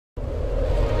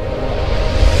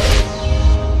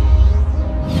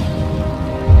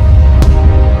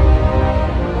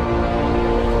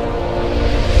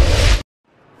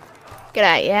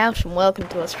G'day, Yeousch, and welcome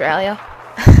to Australia.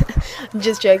 I'm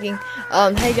just joking.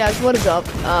 Hey guys, what is up?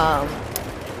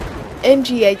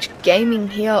 MGHGaming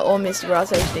here, or Mr.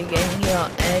 Grass HD Gaming here,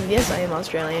 and yes, I am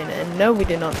Australian, and no, we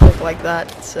do not talk like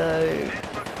that, so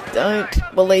don't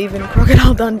believe in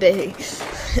Crocodile Dundee.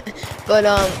 But,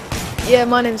 yeah,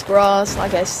 my name's Grass,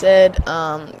 like I said,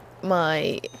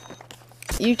 my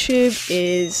YouTube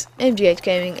is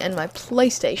MGHGaming, and my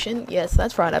PlayStation, yes,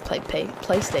 that's right, I play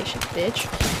PlayStation, bitch,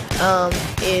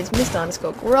 is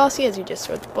Mr_Grassy, as you just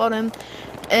saw at the bottom,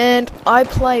 and I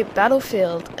play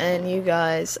Battlefield, and you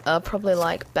guys are probably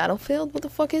like, Battlefield? What the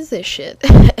fuck is this shit?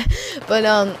 But,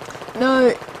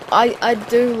 no, I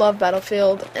do love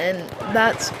Battlefield, and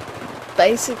that's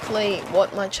basically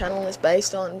what my channel is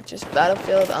based on, just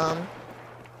Battlefield.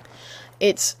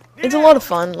 It's a lot of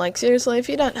fun, like, seriously, if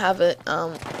you don't have it,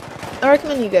 I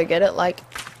recommend you go get it. Like,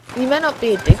 you may not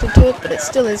be addicted to it, but it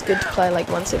still is good to play, like,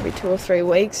 once every 2 or 3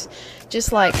 weeks,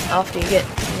 just like after you get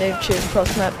noob tube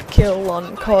cross map kill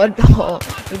on COD, or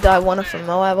you die one off from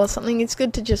Moab or something. It's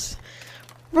good to just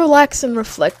relax and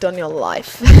reflect on your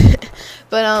life.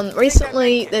 But,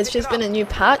 recently, there's just been a new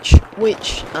patch,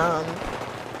 which, I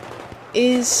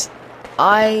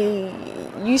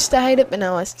used to hate it, but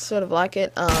now I sort of like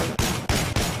it.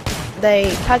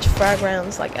 They patched frag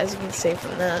rounds, like, as you can see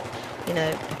from that. You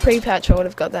know, pre-patch I would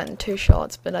have got that in 2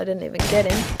 shots, but I didn't even get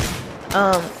in.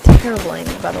 Terrible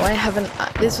aiming, by the way. I haven't,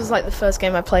 this was like the first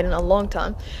game I played in a long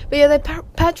time. But yeah, they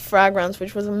patched frag rounds,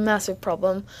 which was a massive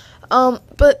problem.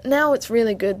 But now it's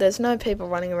really good. There's no people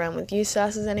running around with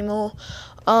USASs anymore.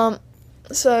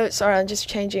 So, sorry, I'm just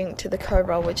changing to the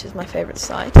Cobra, which is my favorite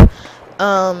site.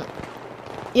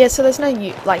 Yeah, so there's no,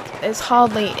 there's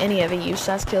hardly any ever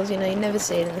USAS kills, you know, you never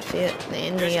see it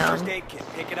in the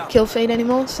kill feed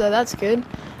anymore, so that's good.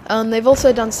 They've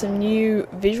also done some new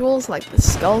visuals, like the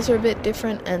skulls are a bit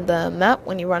different, and the map,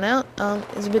 when you run out,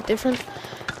 is a bit different.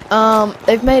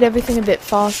 They've made everything a bit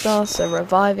faster, so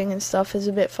reviving and stuff is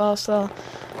a bit faster.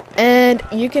 And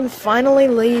you can finally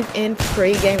leave in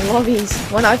pre-game lobbies.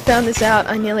 When I found this out,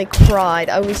 I nearly cried.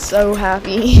 I was so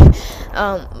happy.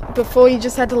 Before you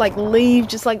just had to like leave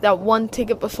just like that one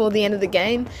ticket before the end of the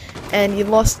game, and you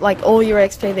lost like all your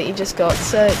XP that you just got.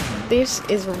 So this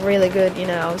is really good, you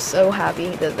know. I was so happy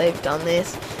that they've done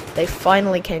this. They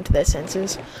finally came to their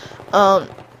senses. And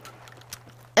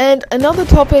another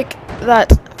topic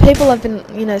that people have been,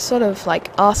 you know, sort of like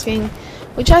asking,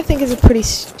 which I think is a pretty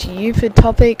stupid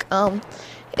topic,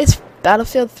 is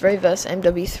Battlefield 3 versus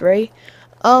MW3.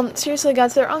 Seriously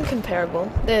guys, they're uncomparable.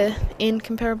 They're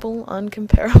uncomparable,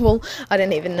 I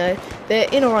don't even know. They're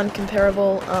in or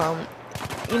uncomparable,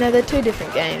 you know, they're 2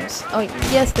 different games. Oh,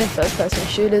 yes, they're first-person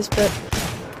shooters, but,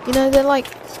 you know, they're like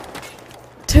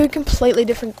 2 completely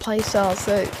different playstyles,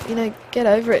 so, you know, get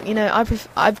over it. You know, I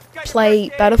play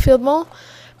Battlefield more,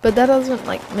 but that doesn't,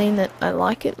 like, mean that I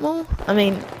like it more. I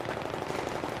mean,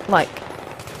 like,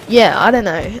 yeah, I don't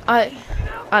know. I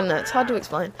don't know, it's hard to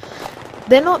explain.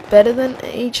 They're not better than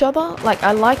each other. Like,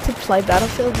 I like to play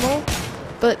Battlefield more,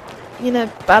 but, you know,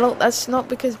 that's not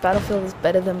because Battlefield is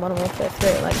better than Modern Warfare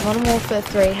 3. Like, Modern Warfare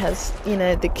 3 has, you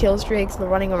know, the kill streaks, the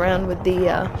running around with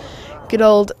the, good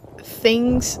old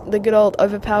things, the good old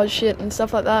overpowered shit and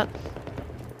stuff like that.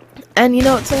 And, you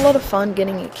know, it's a lot of fun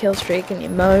getting your kill streak and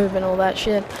your move and all that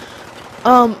shit.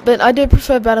 But I do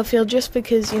prefer Battlefield just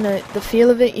because, you know, the feel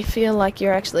of it, you feel like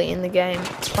you're actually in the game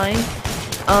playing.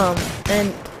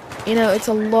 And, you know, it's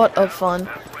a lot of fun.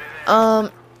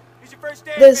 But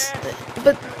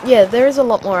yeah, there is a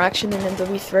lot more action in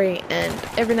MW3, and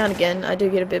every now and again I do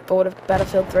get a bit bored of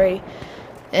Battlefield 3,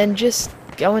 and just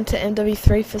go into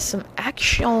MW3 for some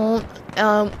action,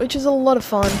 which is a lot of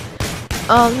fun.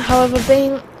 However,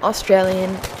 being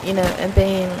Australian, you know, and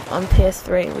being on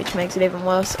PS3, which makes it even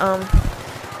worse,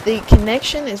 the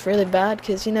connection is really bad,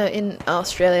 because, you know, in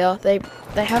Australia, they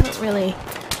haven't really,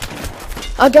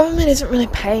 our government isn't really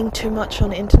paying too much on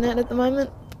the internet at the moment,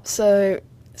 so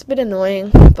it's a bit annoying,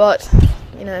 but,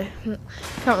 you know,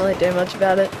 can't really do much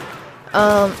about it.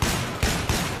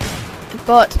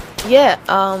 But, yeah,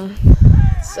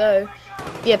 so,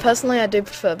 yeah, personally I do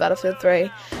prefer Battlefield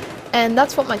 3, and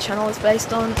that's what my channel is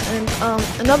based on. And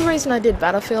another reason I did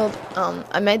Battlefield,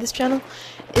 I made this channel,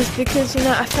 is because, you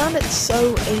know, I found it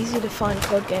so easy to find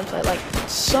COD gameplay. Like,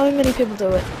 so many people do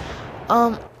it.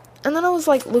 And then I was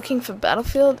like looking for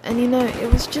Battlefield, and, you know,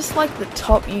 it was just like the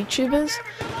top YouTubers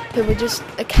who were just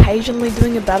occasionally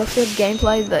doing a Battlefield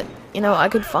gameplay that, you know, I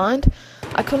could find.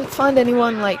 I couldn't find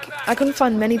anyone, like, I couldn't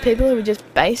find many people who were just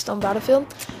based on Battlefield.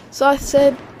 So I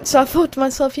thought to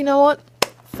myself, you know what?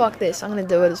 Fuck this, I'm gonna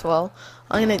do it as well.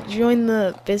 I'm gonna join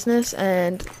the business,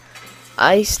 and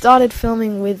I started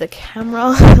filming with a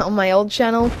camera on my old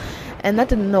channel, and that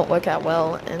did not work out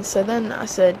well. And so then I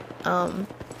said, then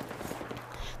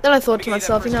I thought to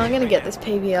myself, you know, I'm gonna get this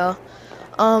PVR.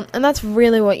 And that's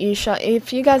really what Yeousch.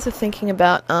 If you guys are thinking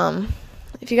about,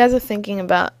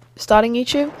 starting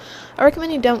YouTube, I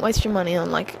recommend you don't waste your money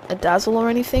on like a dazzle or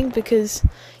anything, because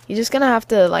you're just gonna have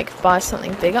to like buy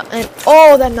something bigger. And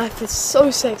oh, that knife is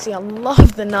so sexy. I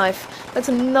love the knife. That's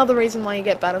another reason why you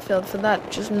get Battlefield, for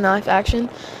that just knife action.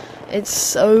 It's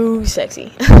so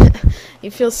sexy.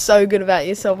 You feel so good about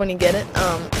yourself when you get it.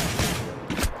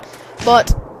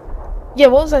 But yeah,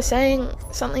 what was I saying?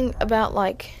 Something about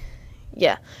like,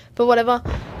 yeah, but whatever.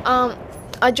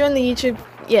 I joined the YouTube.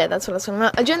 Yeah, that's what I was talking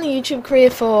about. I joined the YouTube career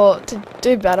to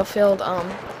do Battlefield.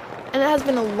 And it has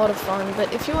been a lot of fun.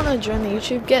 But if you want to join the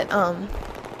YouTube, get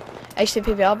HD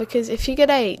PVR, because if you get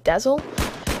a dazzle,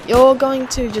 you're going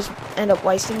to just end up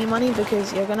wasting your money,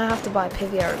 because you're gonna have to buy a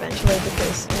PVR eventually,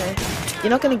 because you know you're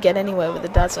not gonna get anywhere with a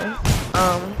dazzle.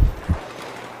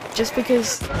 Just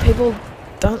because people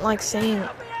don't like seeing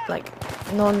like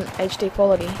non-HD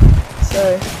quality,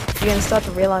 so you're gonna start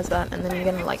to realize that, and then you're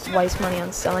gonna like waste money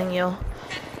on selling your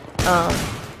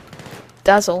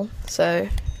dazzle. So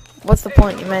what's the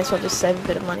point? You may as well just save a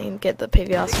bit of money and get the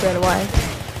PVR straight away.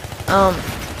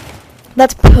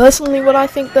 That's personally what I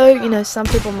think, though. You know, some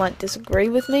people might disagree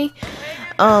with me.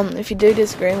 If you do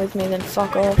disagree with me, then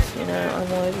fuck off. You know,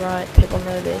 I'm always right. People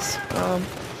know this.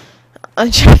 I'm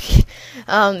joking.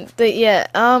 But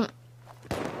yeah,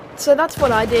 so that's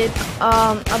what I did.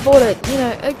 I bought it, you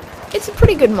know, it's a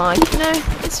pretty good mic, you know.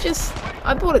 It's just,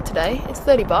 I bought it today. It's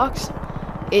 $30.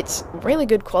 It's really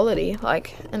good quality,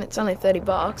 like, and it's only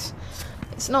 $30.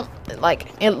 It's not, like,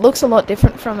 it looks a lot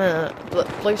different from a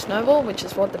Blue Snowball, which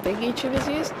is what the big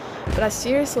YouTubers use, but I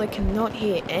seriously cannot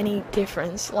hear any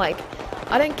difference. Like,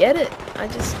 I don't get it. I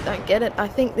just don't get it. I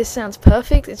think this sounds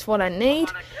perfect. It's what I need.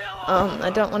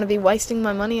 I don't want to be wasting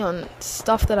my money on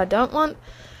stuff that I don't want.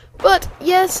 But,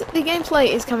 yes, the gameplay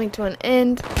is coming to an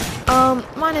end.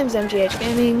 My name's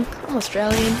MGHGaming. I'm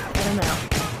Australian, and I'm out.